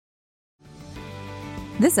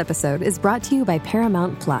This episode is brought to you by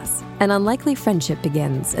Paramount Plus. An unlikely friendship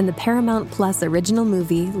begins in the Paramount Plus original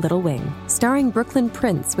movie Little Wing, starring Brooklyn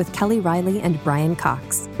Prince with Kelly Riley and Brian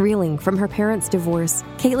Cox. Reeling from her parents' divorce,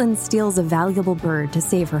 Caitlin steals a valuable bird to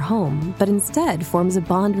save her home, but instead forms a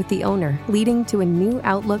bond with the owner, leading to a new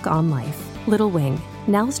outlook on life. Little Wing,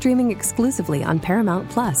 now streaming exclusively on Paramount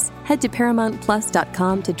Plus. Head to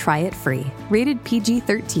ParamountPlus.com to try it free. Rated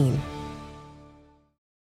PG-13.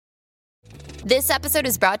 This episode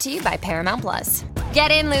is brought to you by Paramount Plus.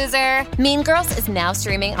 Get in, loser! Mean Girls is now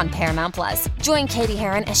streaming on Paramount Plus. Join Katie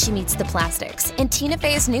Heron as she meets the plastics in Tina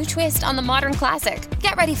Fey's new twist on the modern classic.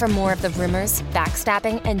 Get ready for more of the rumors,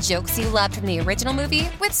 backstabbing, and jokes you loved from the original movie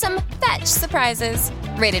with some fetch surprises.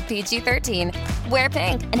 Rated PG-13. Wear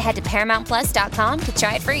pink and head to ParamountPlus.com to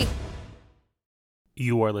try it free.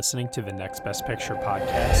 You are listening to the Next Best Picture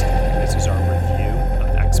podcast, and this is our review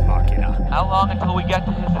of Ex Machina. How long until we get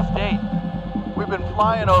to his estate? We've been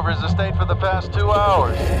flying over his estate for the past 2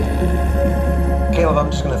 hours. Caleb, I'm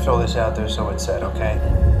just gonna throw this out there so it's said, okay?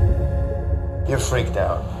 You're freaked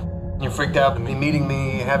out. You're freaked out by me meeting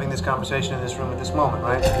me, having this conversation in this room at this moment,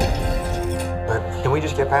 right? But can we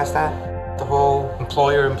just get past that? The whole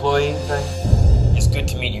employer-employee thing? It's good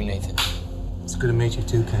to meet you, Nathan. It's good to meet you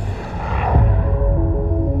too, Caleb.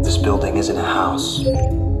 This building isn't a house.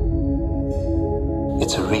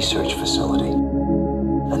 It's a research facility.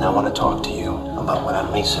 And I want to talk to you about what I'm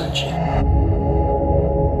researching.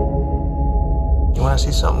 You want to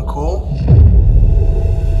see something cool?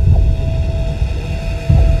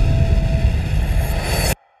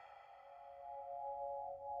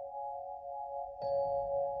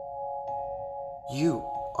 You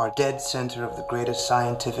are dead center of the greatest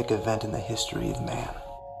scientific event in the history of man.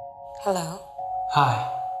 Hello. Hi.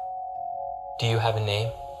 Do you have a name?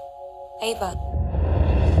 Ava.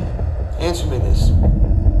 Answer me this.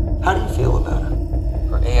 How do you feel about her?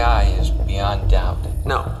 Her AI is beyond doubt.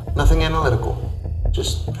 No, nothing analytical.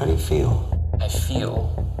 Just how do you feel? I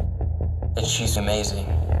feel that she's amazing.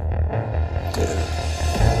 Good.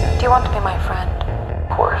 Do you want to be my friend?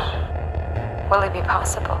 Of course. Will it be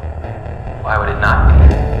possible? Why would it not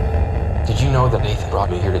be? Did you know that Nathan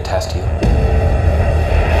brought me here to test you?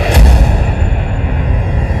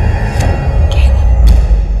 Caleb.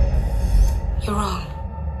 You're wrong.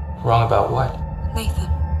 Wrong about what? Nathan,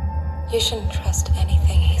 you shouldn't trust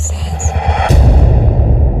anything he says.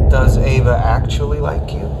 Does Ava actually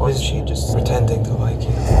like you? Or is she just pretending to like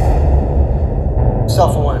you?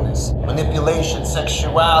 Self-awareness, manipulation,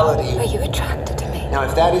 sexuality. Are you attracted to me? Now,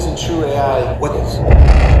 if that isn't true AI, what is?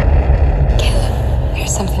 Caleb,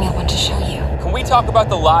 here's something I want to show you. Can we talk about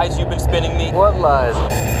the lies you've been spinning me? What lies?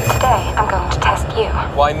 Today, I'm going to test you.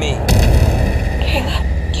 Why me? Caleb,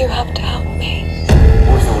 you have to help me.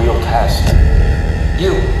 What was the real test?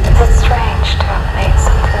 You. Is it strange to have made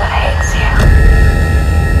something that hates you?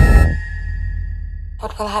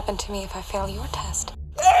 What will happen to me if I fail your test?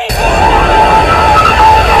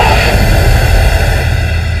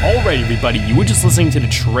 Alright, everybody, you were just listening to the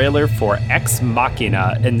trailer for Ex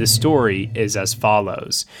Machina, and the story is as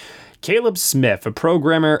follows. Caleb Smith, a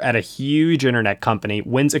programmer at a huge internet company,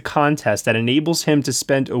 wins a contest that enables him to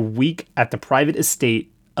spend a week at the private estate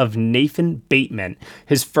of Nathan Bateman,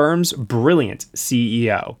 his firm's brilliant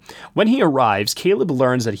CEO. When he arrives, Caleb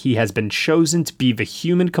learns that he has been chosen to be the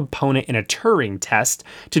human component in a Turing test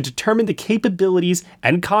to determine the capabilities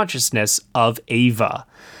and consciousness of Ava,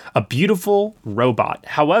 a beautiful robot.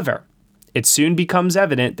 However, it soon becomes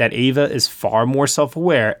evident that Ava is far more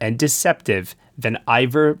self-aware and deceptive than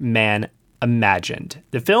either man imagined.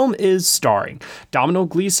 The film is starring Domhnall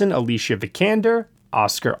Gleeson, Alicia Vikander,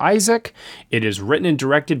 Oscar Isaac. It is written and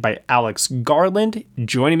directed by Alex Garland.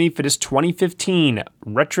 Joining me for this 2015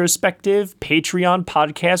 retrospective Patreon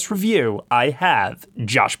podcast review, I have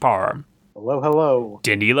Josh Parr. Hello, hello.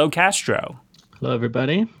 Danilo Castro. Hello,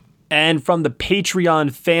 everybody. And from the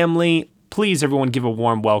Patreon family, please everyone give a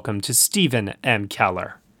warm welcome to Stephen M.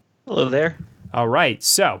 Keller. Hello there. All right,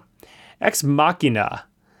 so Ex Machina,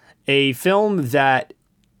 a film that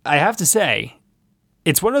I have to say,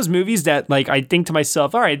 it's one of those movies that, like, I think to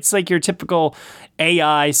myself, all right, it's like your typical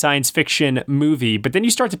AI science fiction movie, but then you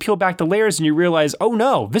start to peel back the layers and you realize, oh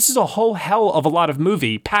no, this is a whole hell of a lot of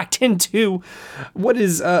movie packed into what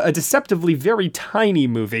is a deceptively very tiny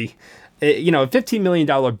movie. A $15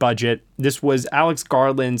 million budget. This was Alex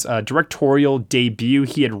Garland's directorial debut.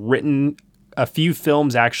 He had written a few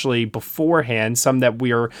films actually beforehand, some that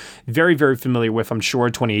we are very, very familiar with, I'm sure.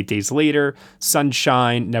 28 Days Later,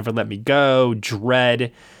 Sunshine, Never Let Me Go,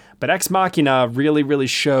 Dread. But Ex Machina really, really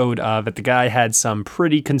showed that the guy had some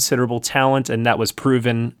pretty considerable talent, and that was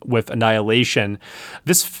proven with Annihilation.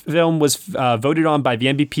 This film was voted on by the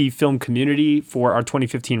MVP film community for our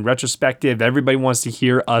 2015 retrospective. Everybody wants to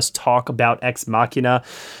hear us talk about Ex Machina.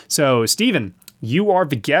 So, Steven, you are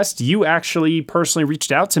the guest. You actually personally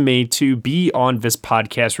reached out to me to be on this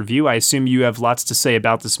podcast review. I assume you have lots to say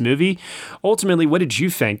about this movie. Ultimately, what did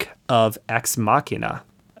you think of Ex Machina?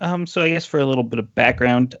 So I guess for a little bit of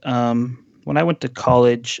background, when I went to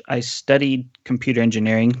college, I studied computer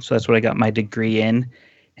engineering. So that's what I got my degree in.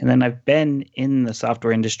 And then I've been in the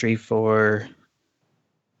software industry for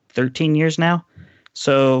 13 years now.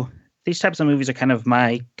 So these types of movies are kind of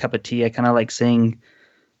my cup of tea. I kind of like seeing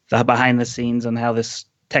the behind the scenes on how this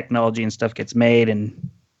technology and stuff gets made and,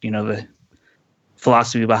 the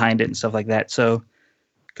philosophy behind it and stuff like that. So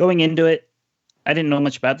going into it, I didn't know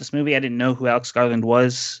much about this movie. I didn't know who Alex Garland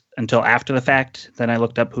was until after the fact. Then I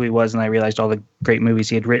looked up who he was and I realized all the great movies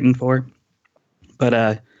he had written for. But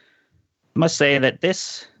I must say that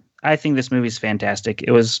I think this movie is fantastic. It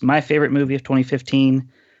was my favorite movie of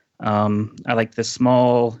 2015. I like the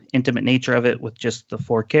small, intimate nature of it with just the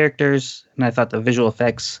 4 characters. And I thought the visual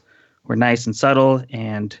effects were nice and subtle.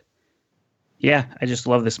 And yeah, I just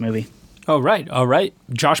love this movie. All right.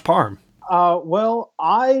 Josh Parham. Well,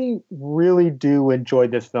 I really do enjoy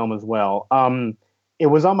this film as well. It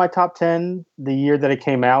was on my top 10 the year that it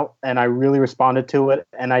came out, and I really responded to it.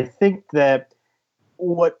 And I think that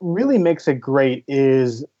what really makes it great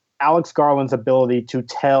is Alex Garland's ability to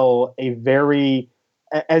tell a very,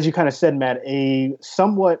 as you kind of said, Matt, a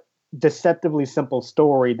somewhat deceptively simple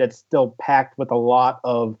story that's still packed with a lot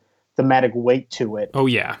of thematic weight to it. Oh,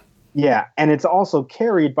 yeah. Yeah, and it's also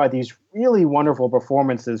carried by these really wonderful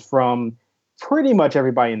performances from pretty much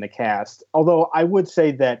everybody in the cast. Although I would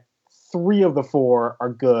say that 3 of the 4 are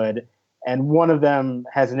good, and one of them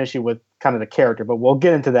has an issue with kind of the character, but we'll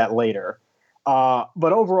get into that later.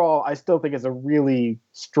 But overall, I still think it's a really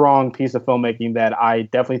strong piece of filmmaking that I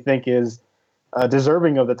definitely think is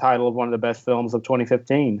deserving of the title of one of the best films of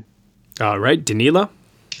 2015. All right, Danila?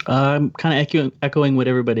 I'm kind of echoing what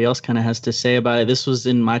everybody else kind of has to say about it. This was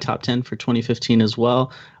in my top 10 for 2015 as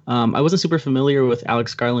well. I wasn't super familiar with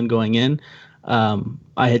Alex Garland going in.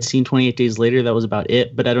 I had seen 28 Days Later. That was about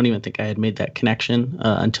it, but I don't even think I had made that connection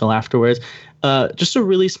until afterwards. Just a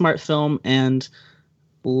really smart film, and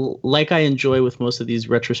like I enjoy with most of these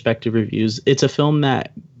retrospective reviews, it's a film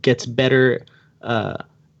that gets better kind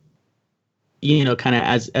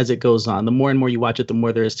of as it goes on. The more and more you watch it, the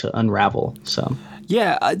more there is to unravel. So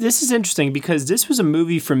yeah, this is interesting because this was a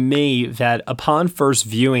movie for me that upon first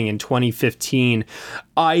viewing in 2015,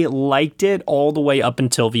 I liked it all the way up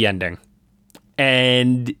until the ending.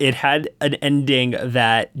 And it had an ending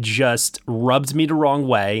that just rubbed me the wrong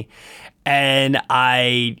way. And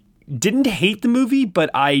I didn't hate the movie, but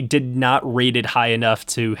I did not rate it high enough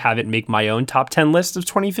to have it make my own top 10 list of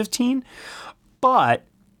 2015. But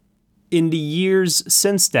in the years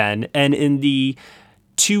since then, and in the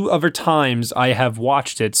 2 other times I have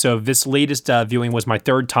watched it, so this latest viewing was my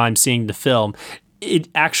 3rd time seeing the film, it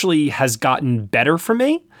actually has gotten better for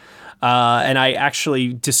me. And I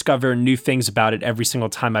actually discover new things about it every single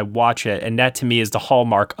time I watch it. And that to me is the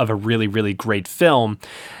hallmark of a really, really great film.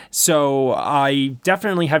 So I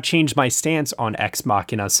definitely have changed my stance on Ex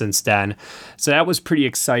Machina since then. So that was pretty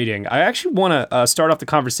exciting. I actually want to start off the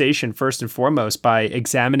conversation first and foremost by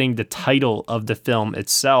examining the title of the film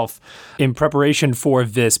itself. In preparation for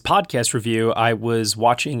this podcast review, I was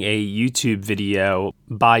watching a YouTube video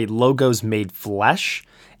by Logos Made Flesh.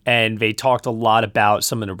 And they talked a lot about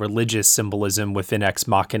some of the religious symbolism within Ex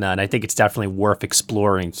Machina, and I think it's definitely worth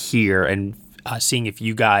exploring here and seeing if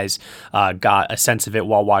you guys got a sense of it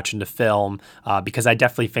while watching the film, because I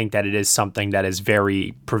definitely think that it is something that is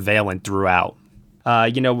very prevalent throughout.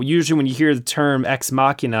 Usually when you hear the term Ex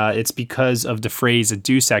Machina, it's because of the phrase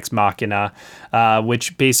Deus Ex Machina,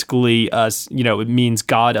 which basically, it means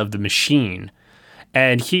God of the machine.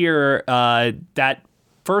 And here, that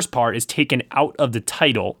first part is taken out of the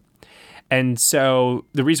title. And so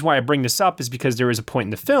the reason why I bring this up is because there is a point in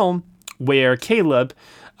the film where Caleb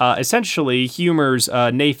essentially humors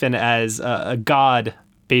Nathan as a god,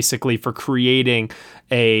 basically, for creating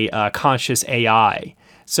a conscious AI.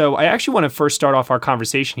 So I actually want to first start off our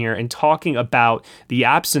conversation here and talking about the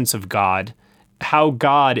absence of God, how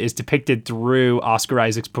God is depicted through Oscar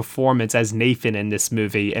Isaac's performance as Nathan in this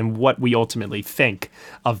movie, and what we ultimately think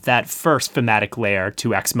of that first thematic layer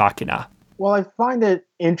to Ex Machina. Well, I find it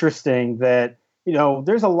interesting that,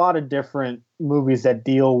 there's a lot of different movies that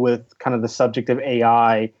deal with kind of the subject of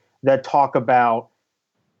AI that talk about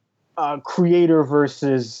creator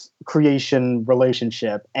versus creation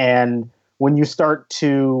relationship. And when you start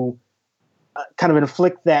to kind of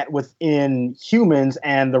inflict that within humans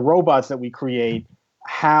and the robots that we create,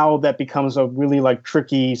 how that becomes a really like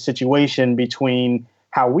tricky situation between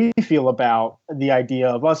how we feel about the idea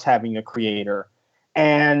of us having a creator.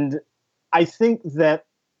 And I think that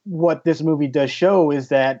what this movie does show is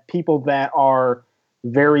that people that are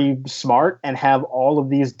very smart and have all of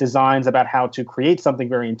these designs about how to create something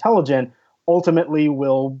very intelligent ultimately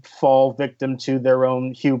will fall victim to their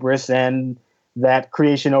own hubris, and that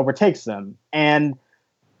creation overtakes them. And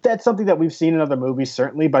that's something that we've seen in other movies,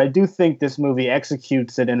 certainly, but I do think this movie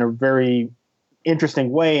executes it in a very interesting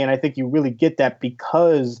way, and I think you really get that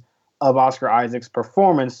because of Oscar Isaac's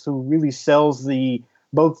performance, who really sells the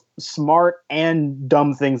both smart and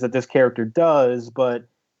dumb things that this character does, but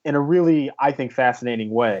in a really, I think, fascinating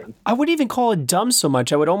way. I wouldn't even call it dumb so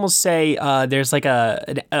much. I would almost say there's like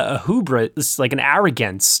a hubris, like an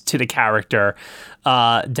arrogance to the character,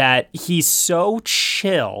 that he's so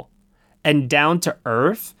chill and down to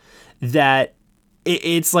earth that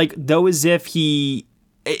it's like though as if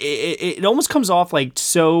it almost comes off like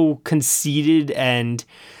so conceited. And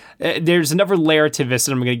there's another layer to this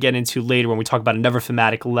that I'm going to get into later when we talk about another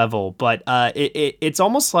thematic level. But it's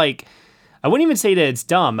almost like, I wouldn't even say that it's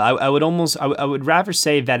dumb. I would rather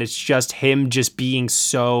say that it's just him just being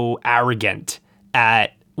so arrogant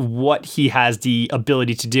at what he has the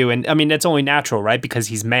ability to do. And I mean, that's only natural, right? Because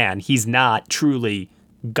he's man. He's not truly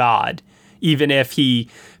God, even if he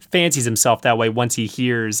fancies himself that way once he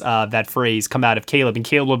hears that phrase come out of Caleb. And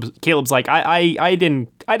Caleb's like, I didn't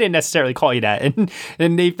necessarily call you that.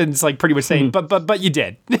 And Nathan's like pretty much saying, but you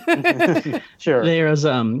did. Sure. There's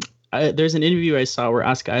an interview I saw where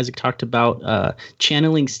Oscar Isaac talked about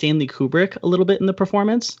channeling Stanley Kubrick a little bit in the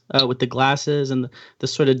performance with the glasses and the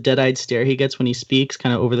sort of dead-eyed stare he gets when he speaks,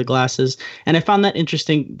 kind of over the glasses. And I found that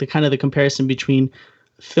interesting, the comparison between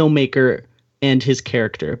filmmaker and his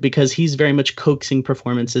character, because he's very much coaxing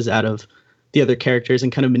performances out of the other characters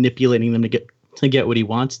and kind of manipulating them to get what he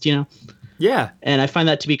wants, you know? Yeah. And I find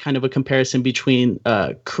that to be kind of a comparison between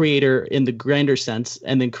creator in the grander sense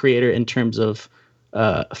and then creator in terms of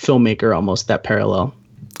filmmaker, almost that parallel.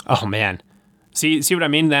 Oh man, see what I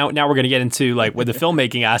mean? Now we're gonna get into like with the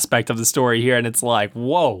filmmaking aspect of the story here, and it's like,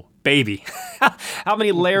 whoa, baby, how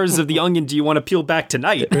many layers of the onion do you want to peel back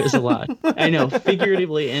tonight? There is a lot. I know,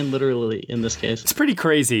 figuratively and literally in this case. It's pretty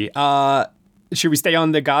crazy. Should we stay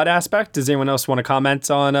on the God aspect? Does anyone else want to comment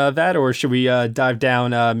on that, or should we dive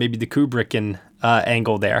down maybe the Kubrickian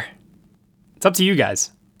angle there? It's up to you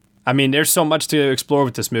guys. I mean, there's so much to explore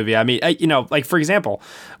with this movie. I mean, like, for example,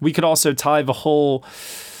 we could also tie the whole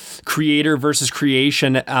creator versus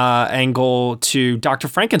creation angle to Dr.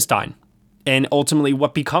 Frankenstein and ultimately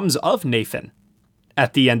what becomes of Nathan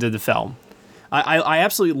at the end of the film. I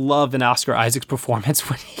absolutely love an Oscar Isaac's performance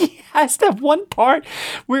when he has that one part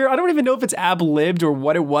where I don't even know if it's ad-libbed or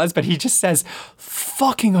what it was, but he just says,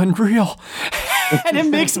 fucking unreal. And it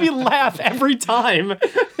makes me laugh every time.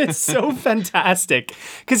 It's so fantastic.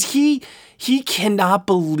 Because he cannot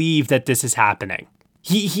believe that this is happening.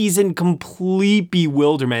 He's in complete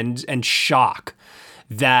bewilderment and shock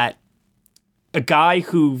that a guy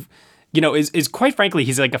who, is quite frankly,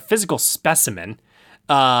 he's like a physical specimen.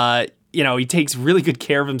 He takes really good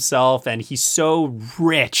care of himself, and he's so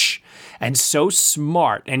rich and so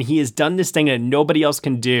smart, and he has done this thing that nobody else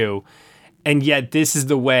can do. And yet this is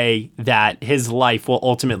the way that his life will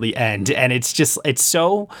ultimately end. And it's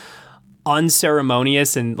so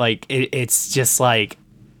unceremonious. And like, it's just like,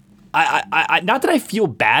 I not that I feel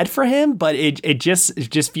bad for him, but it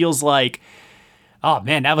just feels like, oh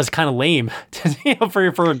man, that was kind of lame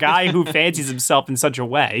for a guy who fancies himself in such a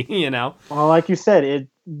way, Well, like you said, it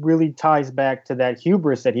really ties back to that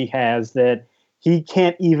hubris that he has, that he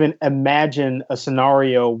can't even imagine a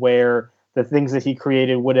scenario where the things that he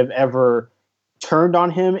created would have ever turned on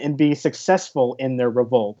him and be successful in their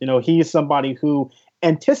revolt. He is somebody who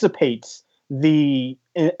anticipates the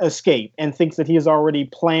escape and thinks that he has already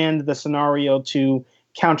planned the scenario to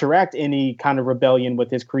counteract any kind of rebellion with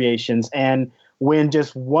his creations. And when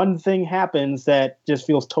just one thing happens that just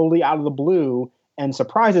feels totally out of the blue and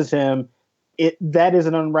surprises him, that is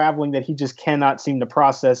an unraveling that he just cannot seem to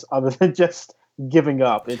process other than just giving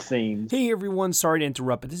up, it seems. Hey everyone, sorry to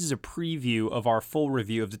interrupt, but this is a preview of our full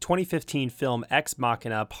review of the 2015 film Ex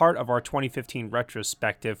Machina, part of our 2015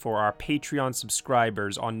 retrospective for our Patreon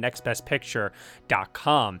subscribers on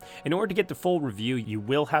nextbestpicture.com. In order to get the full review, you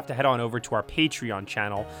will have to head on over to our Patreon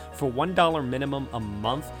channel. For $1 minimum a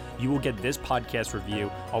month, you will get this podcast review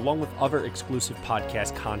along with other exclusive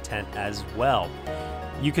podcast content as well.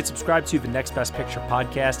 You can subscribe to the Next Best Picture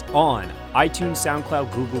podcast on iTunes,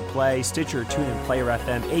 SoundCloud, Google Play, Stitcher, TuneIn, Player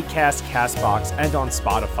FM, Acast, CastBox, and on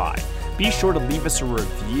Spotify. Be sure to leave us a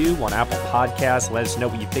review on Apple Podcasts. Let us know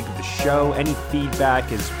what you think of the show. Any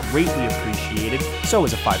feedback is greatly appreciated. So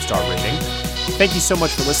is a 5-star rating. Thank you so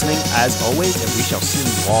much for listening, as always, and we shall see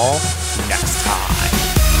you all next time.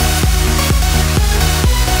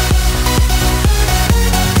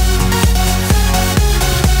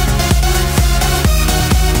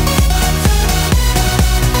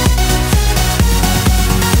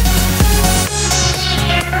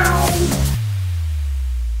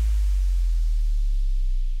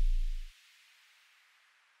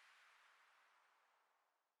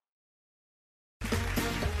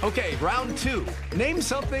 Okay, round 2. Name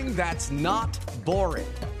something that's not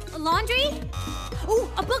boring. A laundry? Ooh,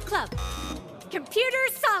 a book club. Computer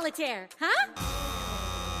solitaire, huh?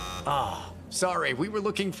 Ah, sorry, we were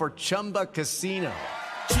looking for Chumba Casino.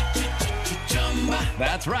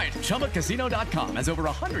 That's right, ChumbaCasino.com has over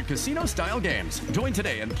 100 casino-style games. Join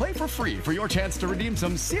today and play for free for your chance to redeem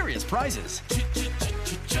some serious prizes.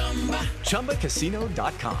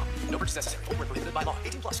 ChumbaCasino.com. No purchase necessary. Void where prohibited by law.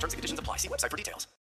 18+. Terms and conditions apply. See website for details.